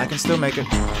make it. I can still make it.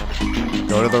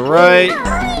 Go to the right.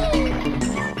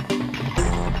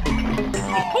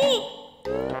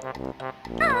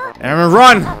 And we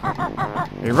run!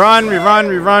 We run, we run,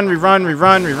 we run, we run, we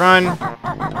run, we run.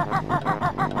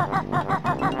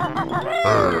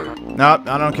 Nope,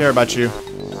 I don't care about you.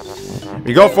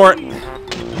 We go for it.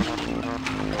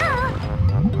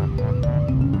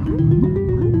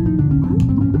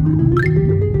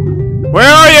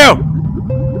 Where are you?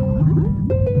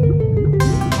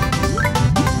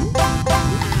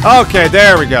 Okay,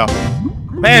 there we go.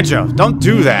 Banjo, don't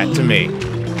do that to me.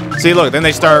 See, look, then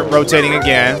they start rotating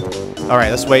again. Alright,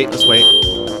 let's wait, let's wait.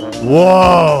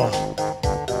 Whoa!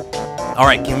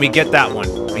 Alright, can we get that one?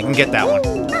 We can get that one.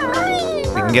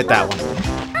 We can get that one.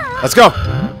 Let's go!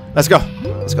 Let's go!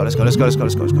 Let's go, let's go, let's go, let's go,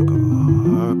 let's go, let's go, go.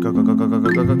 Go, go, go, go, go,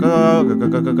 go, go, go,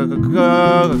 go, go, go,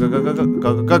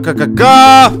 go, go, go, go,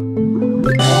 go.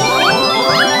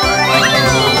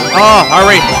 Oh,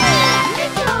 hurry!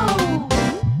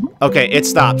 Okay, it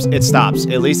stops. It stops.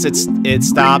 At least it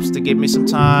stops to give me some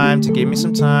time. To give me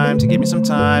some time. To give me some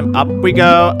time. Up we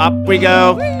go. Up we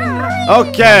go.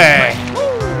 Okay.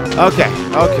 Okay.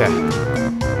 Okay.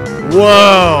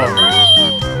 Whoa.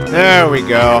 There we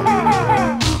go.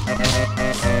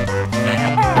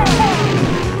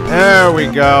 There we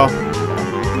go.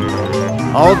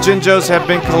 All Jinjos have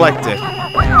been collected.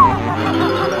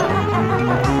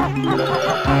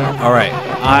 All right.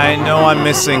 I know I'm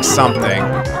missing something.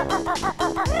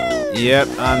 Yep,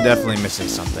 I'm definitely missing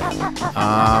something.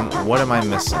 What am I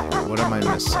missing? What am I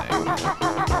missing?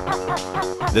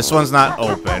 This one's not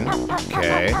open.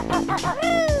 Okay.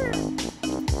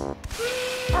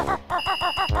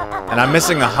 And I'm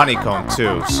missing a honeycomb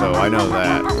too, so I know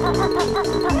that.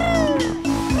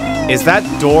 Is that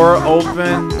door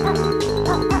open?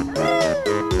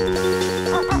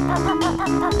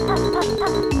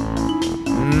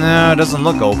 No, it doesn't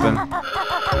look open.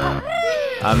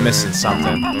 I'm missing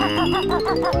something.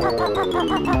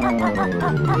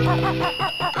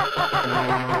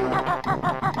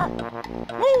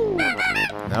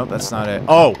 Nope, that's not it.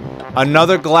 Oh,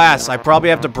 another glass. I probably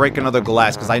have to break another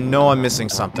glass because I know I'm missing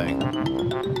something.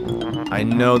 I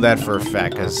know that for a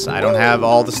fact because I don't have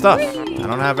all the stuff. I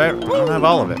don't have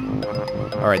all of it.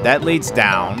 All right, that leads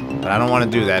down, but I don't want to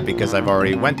do that because I've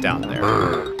already went down there.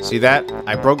 See that?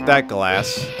 I broke that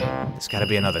glass. There's gotta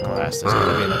be another glass. There's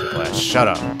gotta be another glass. Shut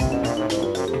up.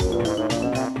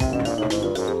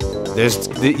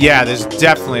 Yeah, there's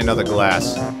definitely another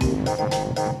glass.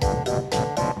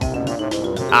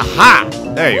 Aha!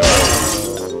 There you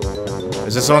are.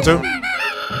 Is this one too?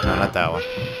 No, not that one.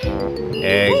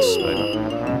 Eggs, but...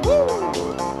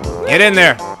 Get in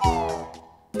there!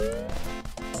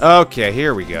 Okay,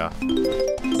 here we go.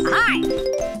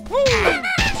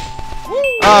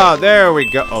 Oh, there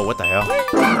we go. Oh, what the hell?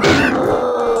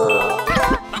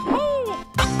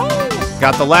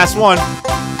 Got the last one.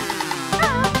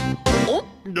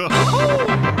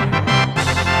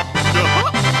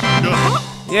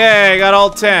 Yay, I got all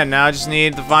 10. Now I just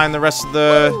need to find the rest of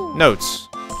the notes.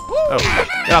 Oh,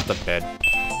 get off the bed.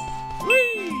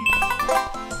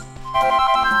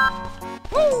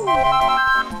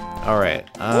 Alright,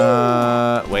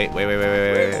 wait.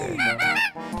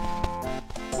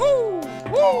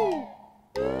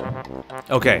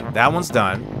 Okay, that one's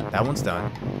done. That one's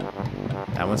done.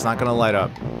 That one's not gonna light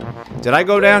up. Did I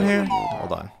go down here?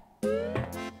 Hold on.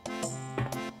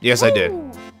 Yes, I did.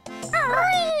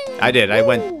 I did. I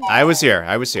was here.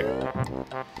 I was here.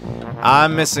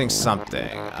 I'm missing something.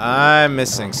 I'm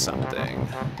missing something.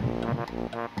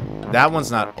 That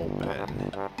one's not open.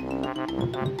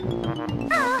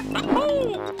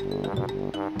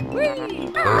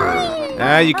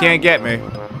 You can't get me.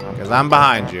 Because I'm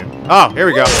behind you. Oh, here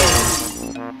we go.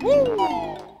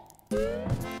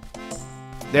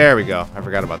 There we go. I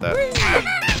forgot about that.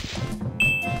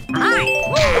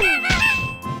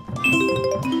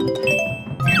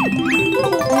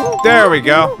 There we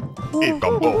go.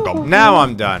 Now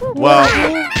I'm done. Well,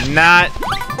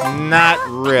 not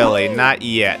really. Not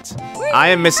yet. I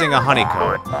am missing a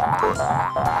honeycomb.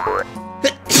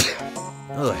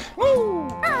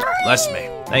 Bless me.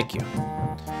 Thank you.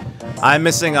 I'm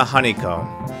missing a honeycomb.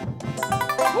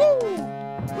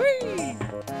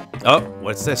 Oh,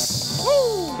 what's this?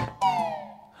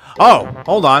 Oh,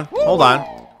 hold on. Hold on.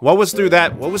 What was through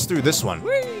that? What was through this one?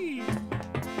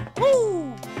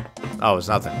 Oh, it's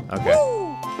nothing. Okay.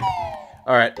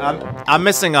 Alright, I'm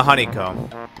missing a honeycomb.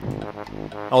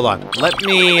 Hold on. Let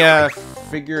me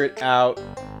figure it out.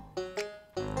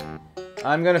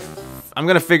 I'm gonna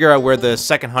figure out where the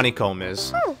second honeycomb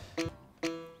is.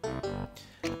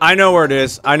 I know where it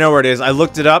is. I know where it is. I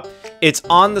looked it up. It's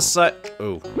on the side.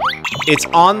 Ooh. It's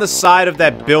on the side of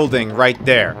that building right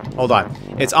there. Hold on.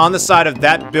 It's on the side of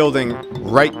that building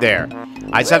right there.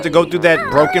 I just have to go through that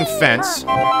broken fence.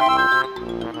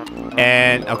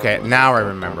 And, okay, now I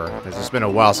remember. Because it's been a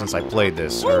while since I played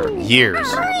this. Or years.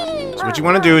 So what you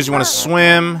want to do is you want to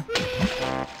swim.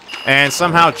 And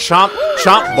somehow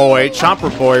Chomper Boy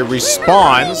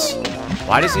respawns.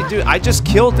 Why does he do? I just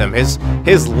killed him. His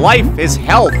life, his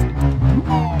health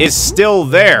is still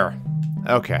there.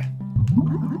 Okay.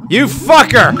 You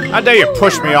fucker! How dare you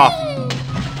push me off?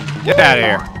 Get out of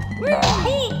here.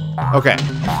 Okay.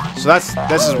 So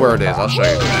this is where it is. I'll show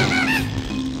you.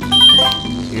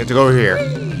 You have to go over here.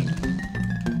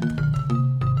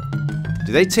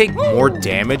 Do they take more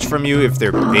damage from you if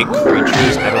they're big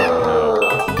creatures? I don't know.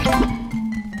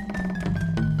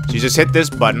 So you just hit this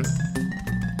button.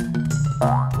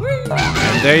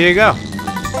 And there you go.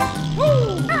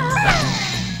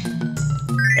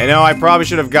 You know, I probably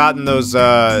should have gotten those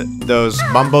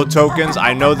Mumbo tokens.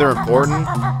 I know they're important.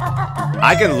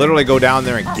 I can literally go down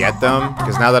there and get them,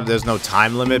 because now that there's no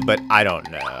time limit, but I don't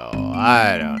know.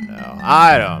 I don't know.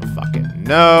 I don't fucking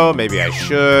know. Maybe I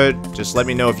should. Just let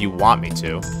me know if you want me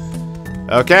to.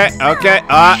 Okay, okay,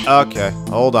 okay.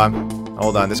 Hold on.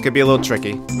 Hold on. This could be a little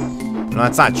tricky. No,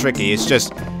 it's not tricky. It's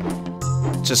just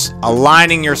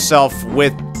aligning yourself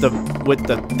with the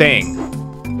thing.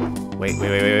 Wait.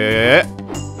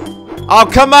 Oh,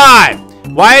 come on!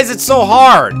 Why is it so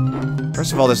hard?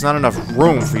 First of all, there's not enough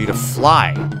room for you to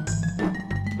fly.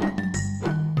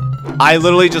 I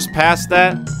literally just passed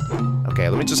that. Okay,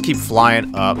 let me just keep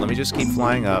flying up. Let me just keep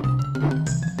flying up.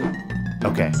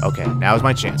 Okay, okay. Now's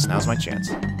my chance. Now's my chance.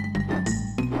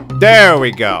 There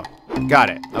we go. Got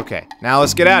it. Okay, now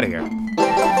let's get out of here.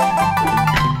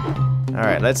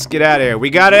 Alright, let's get out of here. We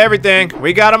got everything.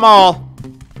 We got them all.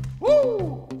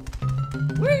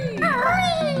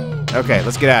 Okay,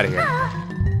 let's get out of here.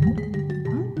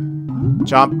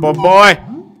 Chomper Boy!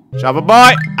 Chomper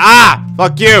Boy! Ah!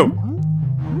 Fuck you!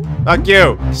 Fuck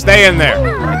you! Stay in there.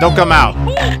 And don't come out.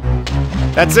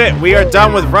 That's it. We are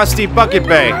done with Rusty Bucket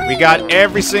Bay. We got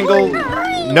every single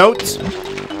note.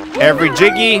 Every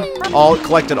Jiggy.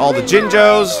 Collected all the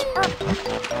Jinjos.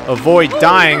 Avoid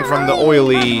dying from the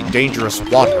oily, dangerous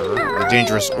water. The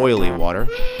dangerous, oily water.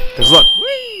 Because look.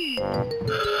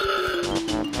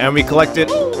 And we collected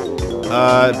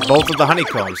both of the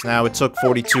honeycombs. Now, it took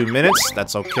 42 minutes.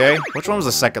 That's okay. Which one was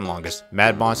the second longest?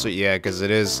 Mad Monster? Yeah, because it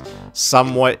is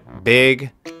somewhat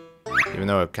big. Even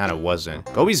though it kind of wasn't.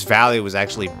 Gobi's Valley was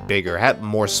actually bigger. It had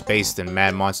more space than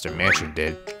Mad Monster Mansion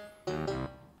did.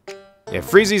 Yeah,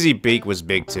 Freeze Easy Beak was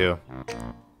big too.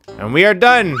 And we are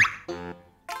done!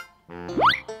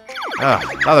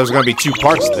 Thought there was going to be 2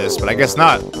 parts to this, but I guess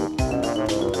not.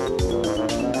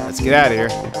 Let's get out of here.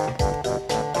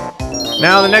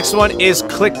 Now the next one is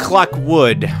Click Clock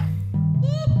Wood.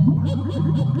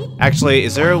 Actually,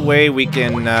 is there a way we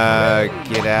can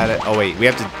get at it? Oh wait, we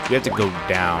have to go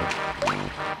down.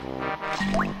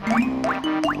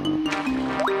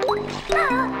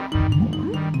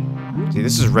 See,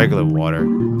 this is regular water.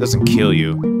 It doesn't kill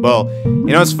you. Well, you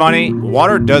know what's funny?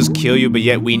 Water does kill you, but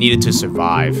yet we need it to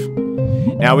survive.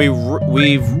 Now we've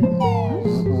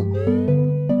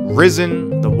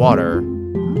risen the water,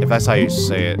 if that's how you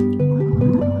say it.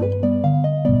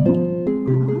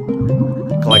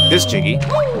 Collect this Jiggy.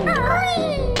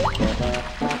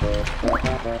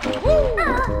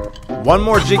 One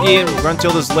more Jiggy and run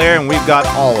till this lair, and we've got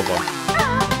all of them.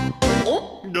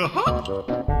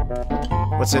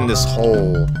 What's in this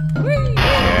hole?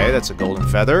 Okay, that's a golden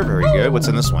feather. Very good. What's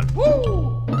in this one?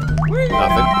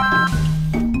 Nothing.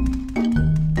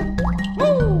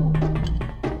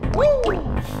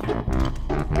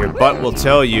 Your butt will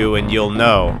tell you and you'll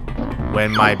know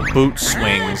when my boot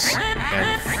swings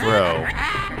and fro.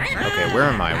 Okay, where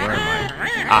am I? Where am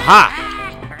I?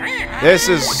 Aha! This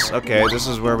is... Okay, this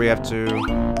is where we have to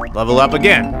level up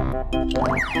again.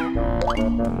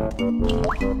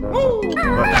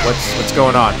 What's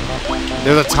going on?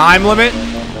 There's a time limit?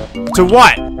 To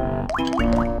what?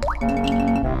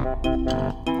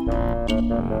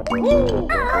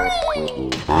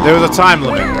 There was a time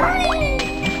limit.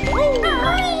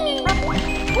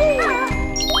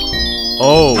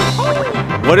 Oh.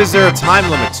 What is there a time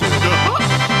limit to?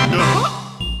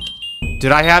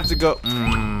 Did I have to go?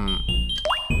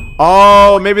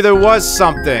 Oh, maybe there was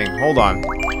something. Hold on.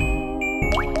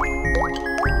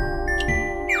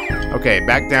 Okay,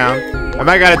 back down. I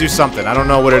might gotta do something. I don't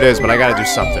know what it is, but I gotta do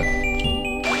something.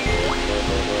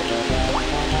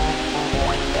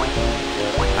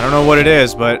 I don't know what it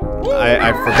is, but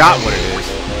I forgot what it is.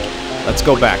 Let's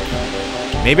go back.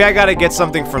 Maybe I gotta get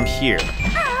something from here.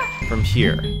 From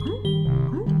here.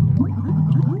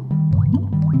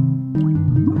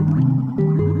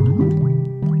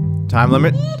 Time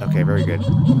limit? Okay, very good.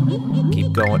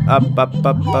 Keep going up, up,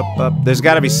 up, up, up. There's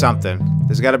gotta be something.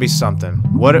 There's gotta be something.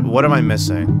 What am I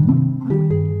missing?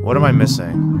 What am I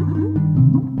missing?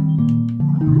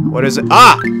 What is it?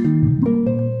 Ah!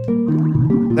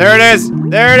 There it is!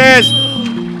 There it is!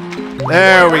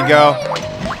 There we go.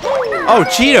 Oh,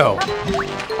 Cheeto!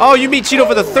 Oh, you meet Cheeto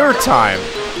for the 3rd time.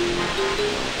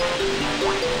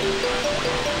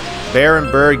 Bear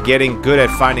and Bird getting good at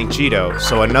finding Cheeto,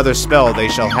 so another spell they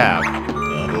shall have.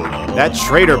 That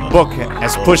traitor book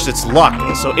has pushed its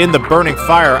luck, so in the burning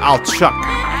fire I'll chuck.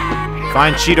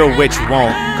 Find Cheeto which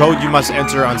won't. Code you must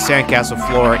enter on Sandcastle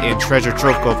floor in Treasure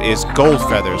Trove Cove is gold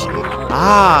feathers.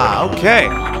 Ah, okay.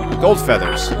 Gold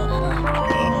feathers.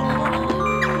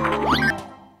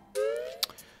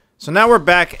 So now we're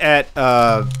back at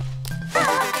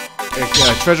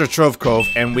Treasure Trove Cove,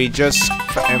 and we just,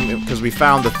 because we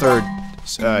found the 3rd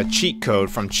cheat code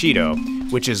from Cheeto,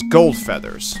 which is gold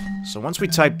feathers. So once we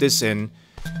type this in,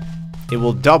 it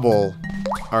will double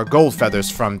our gold feathers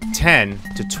from 10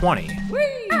 to 20.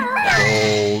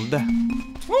 Gold.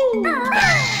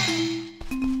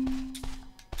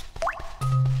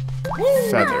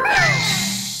 Feathers.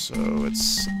 So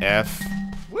it's F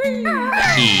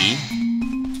E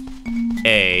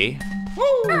A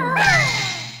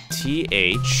T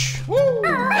H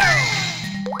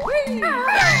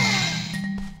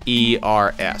E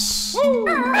R S.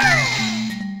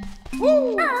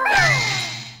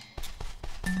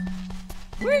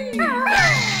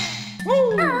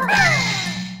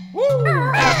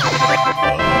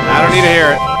 I don't need to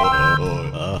hear it.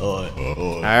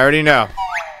 I already know.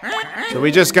 So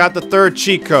we just got the 3rd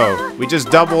cheat code. We just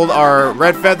doubled our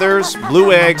red feathers,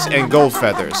 blue eggs, and gold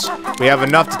feathers. We have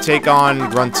enough to take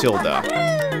on Gruntilda.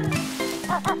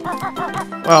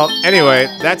 Well, anyway,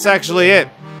 that's actually it.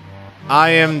 I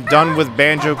am done with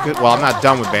Banjo Kazooie. Well, I'm not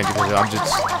done with Banjo Kazooie.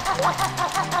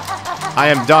 I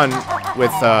am done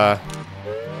with,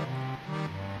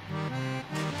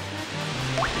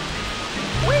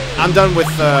 I'm done with,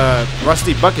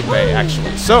 Rusty Bucket Bay,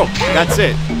 actually. So, that's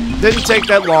it. Didn't take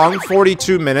that long,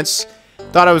 42 minutes.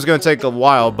 Thought it was gonna take a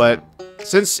while, but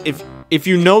since if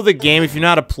you know the game, if you know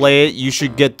how to play it, you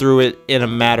should get through it in a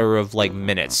matter of, like,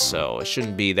 minutes. So, it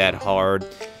shouldn't be that hard.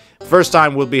 First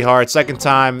time will be hard. Second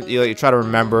time, you try to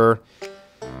remember.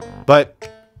 But,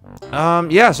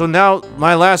 yeah, so now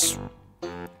my last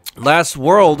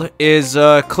world is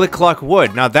Click Clock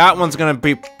Wood. Now that one's gonna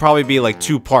probably be like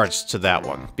 2 parts to that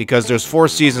one, because there's 4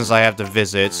 seasons I have to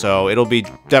visit, so it'll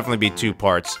definitely be 2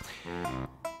 parts.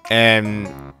 And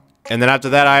then after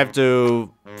that I have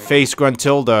to face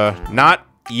Gruntilda. Not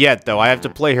yet though. I have to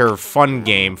play her fun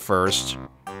game first,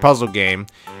 puzzle game,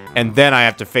 and then I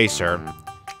have to face her.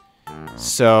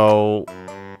 So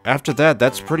after that,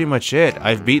 that's pretty much it.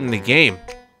 I've beaten the game.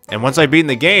 And once I've beaten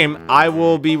the game, I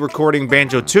will be recording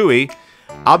Banjo Tooie.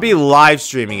 I'll be live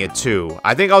streaming it too.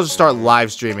 I think I'll just start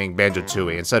live streaming Banjo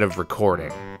Tooie instead of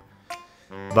recording.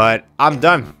 But I'm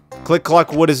done. Click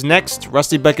Clock Wood is next.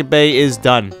 Rusty Bucket Bay is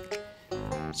done.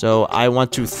 So I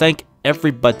want to thank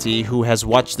everybody who has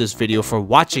watched this video for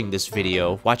watching this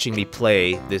video, watching me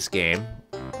play this game,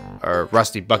 or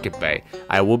Rusty Bucket Bay.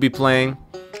 I will be playing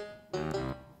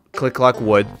Click Clock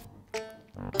Wood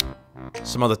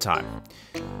some other time.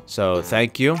 So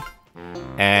thank you,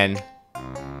 and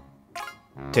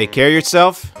take care of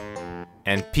yourself,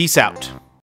 and peace out.